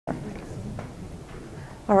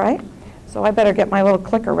All right, so I better get my little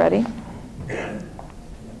clicker ready.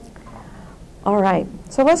 All right,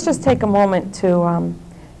 so let's just take a moment to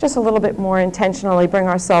just a little bit more intentionally bring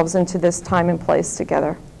ourselves into this time and place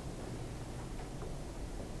together.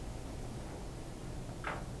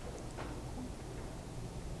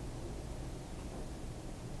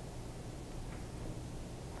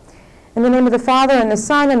 In the name of the Father, and the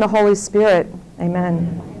Son, and the Holy Spirit,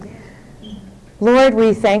 amen. Lord,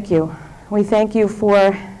 we thank you. We thank you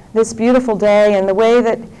for this beautiful day and the way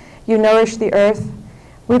that you nourish the earth.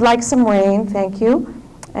 We'd like some rain, thank you.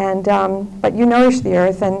 But you nourish the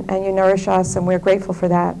earth and you nourish us, and we're grateful for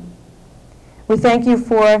that. We thank you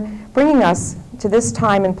for bringing us to this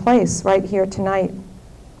time and place right here tonight.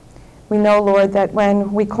 We know, Lord, that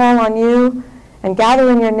when we call on you and gather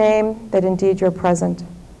in your name, that indeed you're present.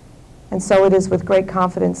 And so it is with great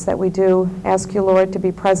confidence that we do ask you, Lord, to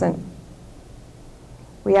be present.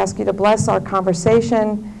 We ask you to bless our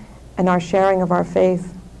conversation and our sharing of our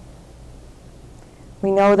faith.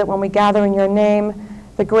 We know that when we gather in your name,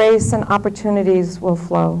 the grace and opportunities will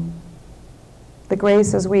flow. The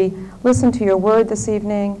grace as we listen to your word this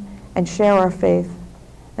evening and share our faith,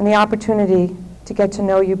 and the opportunity to get to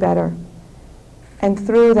know you better, and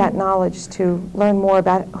through that knowledge to learn more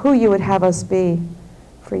about who you would have us be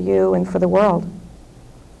for you and for the world.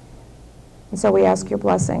 And so we ask your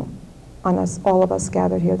blessing on us, all of us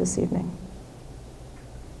gathered here this evening.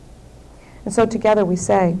 And so together we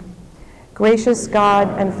say, gracious God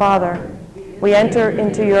and Father, we enter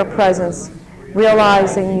into your presence,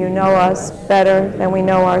 realizing you know us better than we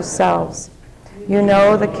know ourselves. You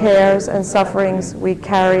know the cares and sufferings we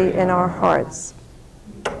carry in our hearts.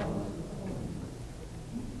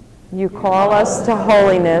 You call us to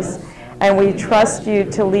holiness, and we trust you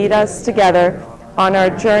to lead us together on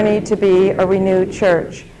our journey to be a renewed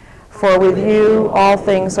church. For with you all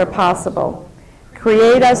things are possible.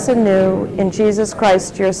 Create us anew in Jesus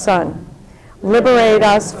Christ, your Son. Liberate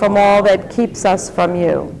us from all that keeps us from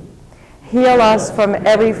you. Heal us from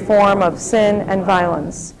every form of sin and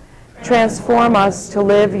violence. Transform us to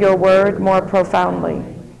live your word more profoundly.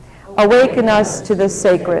 Awaken us to the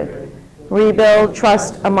sacred. Rebuild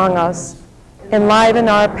trust among us. Enliven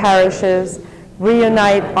our parishes.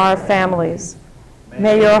 Reunite our families.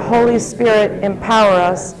 May your Holy Spirit empower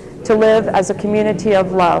us to live as a community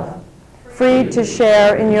of love, freed to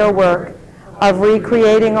share in your work of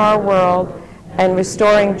recreating our world and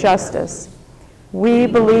restoring justice. We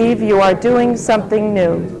believe you are doing something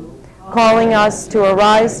new, calling us to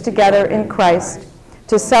arise together in Christ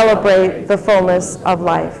to celebrate the fullness of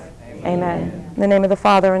life. Amen. In the name of the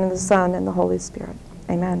Father, and of the Son, and the Holy Spirit.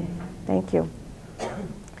 Amen. Thank you.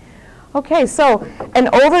 Okay, so an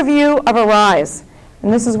overview of Arise.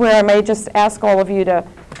 And this is where I may just ask all of you to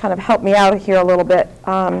kind of help me out here a little bit.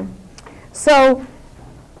 So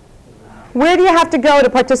where do you have to go to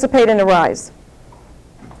participate in Arise?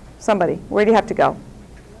 Somebody, where do you have to go? Do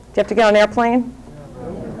you have to get on an airplane?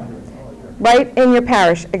 Right in your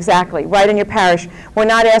parish, exactly, right in your parish. We're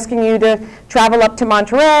not asking you to travel up to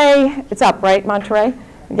Monterey. It's up, right, Monterey?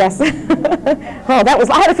 Yes. Oh,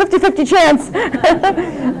 I had a 50-50 chance.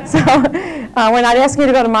 So we're not asking you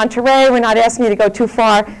to go to Monterey. We're not asking you to go too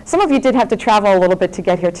far. Some of you did have to travel a little bit to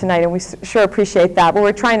get here tonight, and we sure appreciate that. But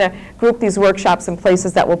we're trying to group these workshops in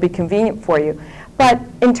places that will be convenient for you. But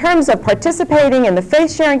in terms of participating in the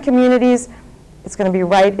faith-sharing communities, it's going to be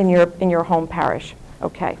right in your home parish.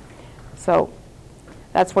 Okay, so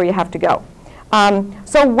that's where you have to go.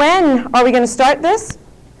 So when are we going to start this?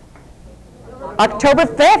 October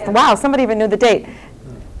 5th. Wow, somebody even knew the date.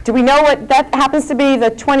 Do we know what that happens to be?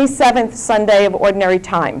 The 27th Sunday of Ordinary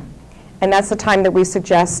Time. And that's the time that we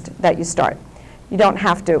suggest that you start. You don't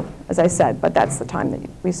have to, as I said, but that's the time that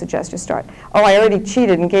we suggest you start. Oh, I already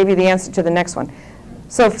cheated and gave you the answer to the next one.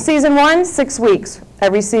 So season 1, 6 weeks.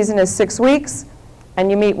 Every season is 6 weeks, and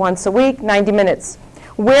you meet once a week, 90 minutes.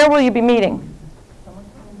 Where will you be meeting?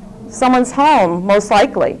 Someone's home, most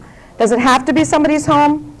likely. Does it have to be somebody's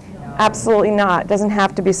home? Absolutely not. It doesn't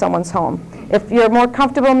have to be someone's home. If you're more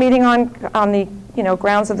comfortable meeting on the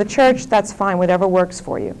grounds of the church, that's fine, whatever works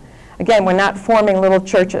for you. Again, we're not forming little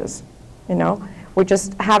churches, We're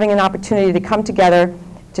just having an opportunity to come together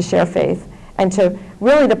to share faith and to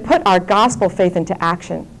really to put our gospel faith into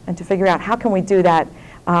action and to figure out how can we do that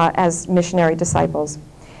as missionary disciples.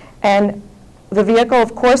 And the vehicle,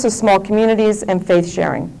 of course, is small communities and faith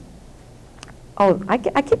sharing. Oh, I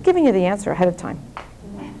keep giving you the answer ahead of time.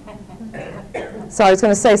 So I was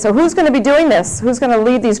going to say, so who's going to be doing this? Who's going to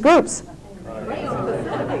lead these groups?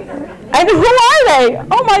 And who are they?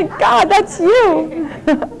 Oh my God, that's you.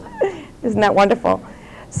 Isn't that wonderful?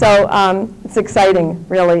 So it's exciting,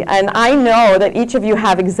 really. And I know that each of you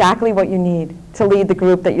have exactly what you need to lead the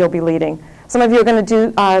group that you'll be leading. Some of you are going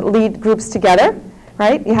to lead groups together,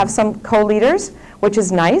 right? You have some co-leaders, which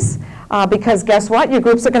is nice, because guess what? Your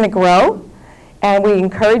groups are going to grow, and we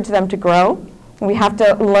encourage them to grow. And we have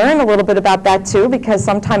to learn a little bit about that, too, because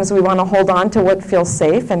sometimes we want to hold on to what feels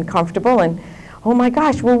safe and comfortable. And, oh, my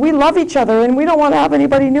gosh, well, we love each other, and we don't want to have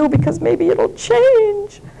anybody new because maybe it'll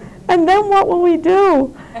change. And then what will we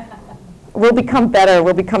do? We'll become better,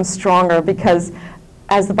 we'll become stronger, because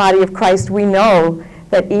as the body of Christ, we know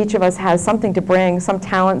that each of us has something to bring, some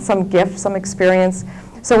talent, some gift, some experience.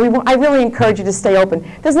 So I really encourage you to stay open.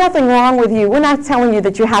 There's nothing wrong with you. We're not telling you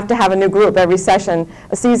that you have to have a new group every session,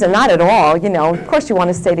 a season, not at all. You know, of course you want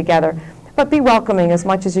to stay together. But be welcoming as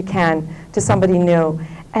much as you can to somebody new.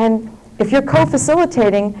 And if you're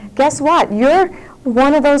co-facilitating, guess what? You're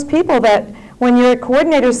one of those people that when your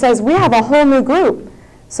coordinator says, we have a whole new group.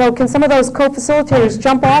 So can some of those co-facilitators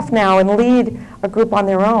jump off now and lead a group on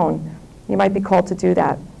their own? You might be called to do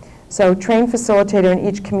that. So train facilitator in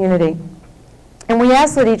each community. And we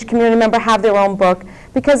ask that each community member have their own book,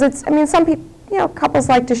 because it's, I mean, some people, you know, couples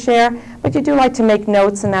like to share, but you do like to make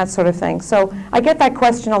notes and that sort of thing. So I get that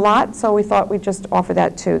question a lot, so we thought we'd just offer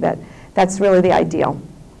that too, that's really the ideal,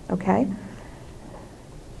 okay?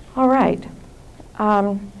 All right.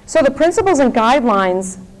 So the principles and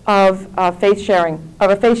guidelines of faith sharing, of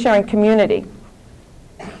a faith sharing community.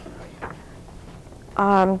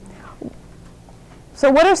 So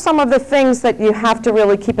what are some of the things that you have to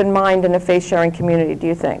really keep in mind in a faith sharing community, do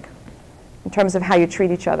you think? In terms of how you treat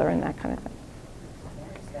each other and that kind of thing.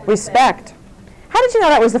 Respect. How did you know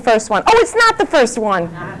that was the first one? Oh, it's not the first one.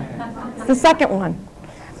 It's the second one.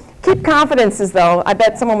 Keep confidences, though. I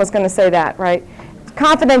bet someone was going to say that, right?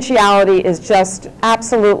 Confidentiality is just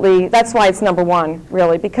absolutely, that's why it's number one,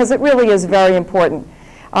 really, because it really is very important.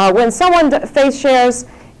 When someone faith shares,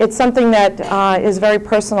 it's something that is very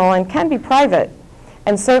personal and can be private.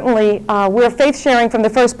 And certainly, we're faith sharing from the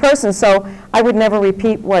first person, so I would never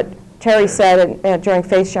repeat what Terry said during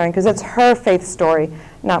faith sharing, because it's her faith story,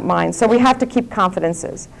 not mine. So we have to keep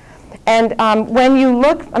confidences. And when you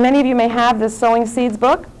look, many of you may have this Sowing Seeds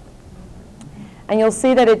book, and you'll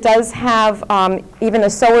see that it does have even a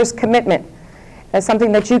sower's commitment as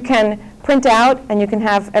something that you can print out and you can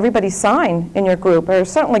have everybody sign in your group, or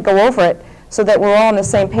certainly go over it so that we're all on the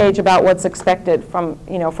same page about what's expected from,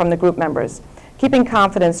 from the group members. Keeping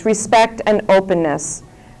confidence, respect and openness.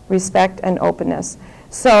 Respect and openness.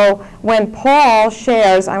 So when Paul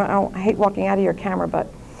shares, I hate walking out of your camera, but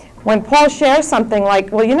when Paul shares something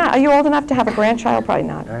like, well, are you old enough to have a grandchild? Probably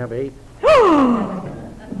not. I have 8.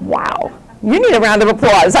 Wow. You need a round of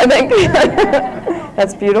applause, I think.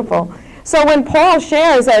 That's beautiful. So when Paul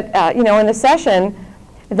shares that, in a session,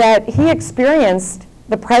 that he experienced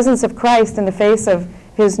the presence of Christ in the face of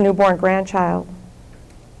his newborn grandchild.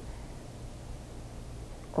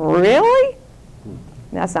 Really?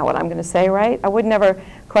 That's not what I'm going to say, right? I would never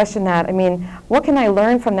question that. I mean, what can I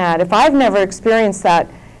learn from that? If I've never experienced that,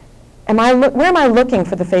 where am I looking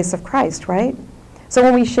for the face of Christ, right? So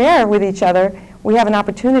when we share with each other, we have an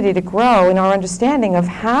opportunity to grow in our understanding of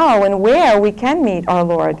how and where we can meet our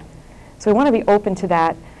Lord. So we want to be open to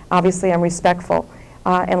that, obviously, and respectful,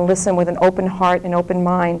 and listen with an open heart and open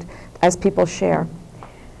mind as people share.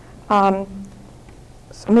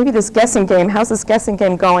 So maybe this guessing game, how's this guessing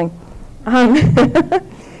game going?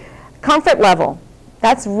 Comfort level.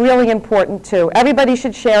 That's really important, too. Everybody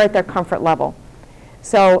should share at their comfort level.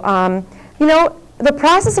 So, the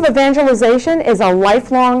process of evangelization is a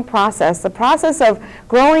lifelong process. The process of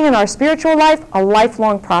growing in our spiritual life, a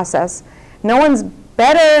lifelong process. No one's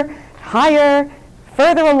better, higher,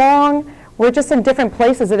 further along. We're just in different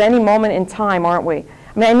places at any moment in time, aren't we? I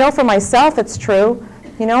mean, I know for myself it's true.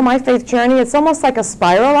 My faith journey, it's almost like a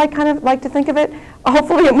spiral, I kind of like to think of it.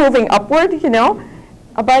 Hopefully I'm moving upward,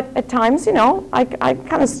 But at times, I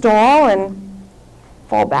kind of stall and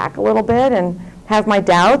fall back a little bit and have my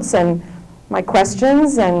doubts and my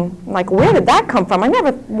questions and like, where did that come from? I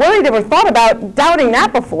never worried or thought about doubting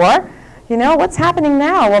that before. What's happening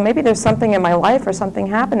now? Well, maybe there's something in my life or something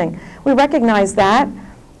happening. We recognize that,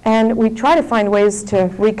 and we try to find ways to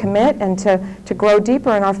recommit and to grow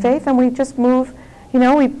deeper in our faith, and we just move, we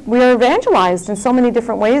are evangelized in so many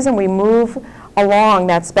different ways, and we move along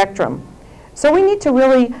that spectrum. So we need to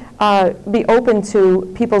really be open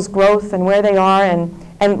to people's growth and where they are,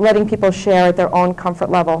 and letting people share at their own comfort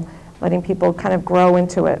level, letting people kind of grow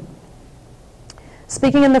into it.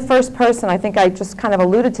 Speaking in the first person, I think I just kind of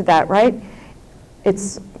alluded to that, right?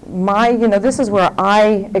 It's this is where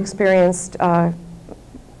I experienced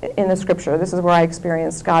in the scripture, this is where I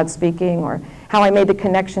experienced God speaking or how I made the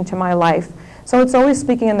connection to my life. So it's always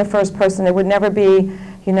speaking in the first person. It would never be,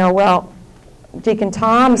 you know, well, Deacon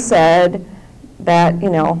Tom said that, you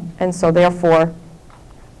know, and so therefore,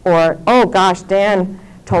 or, oh gosh, Dan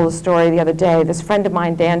told a story the other day. This friend of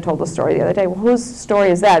mine, Dan, told a story the other day. Well, whose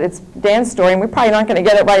story is that? It's Dan's story, and we're probably not going to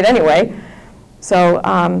get it right anyway. So,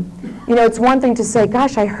 you know, it's one thing to say,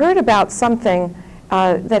 gosh, I heard about something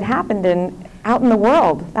that happened out in the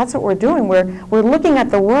world. That's what we're doing. We're looking at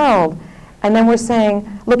the world, and then we're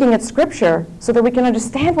saying, looking at Scripture so that we can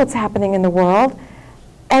understand what's happening in the world.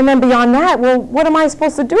 And then beyond that, well, what am I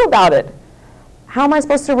supposed to do about it? How am I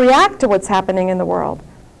supposed to react to what's happening in the world?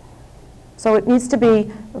 So it needs to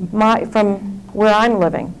be from where I'm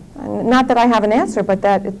living. And not that I have an answer, but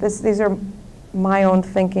that these are my own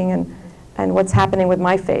thinking and what's happening with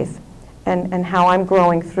my faith and how I'm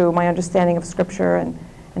growing through my understanding of Scripture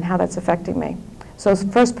and how that's affecting me. So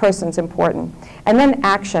first person's important. And then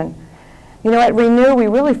action. You know, at Renew, we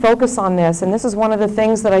really focus on this, and this is one of the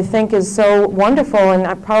things that I think is so wonderful,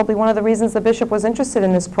 and probably one of the reasons the bishop was interested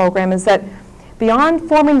in this program, is that beyond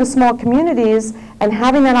forming the small communities and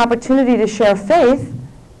having that opportunity to share faith,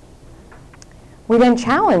 we then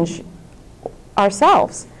challenge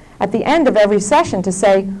ourselves at the end of every session to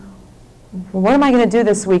say, what am I going to do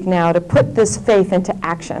this week now to put this faith into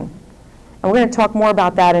action? And we're going to talk more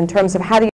about that in terms of how do you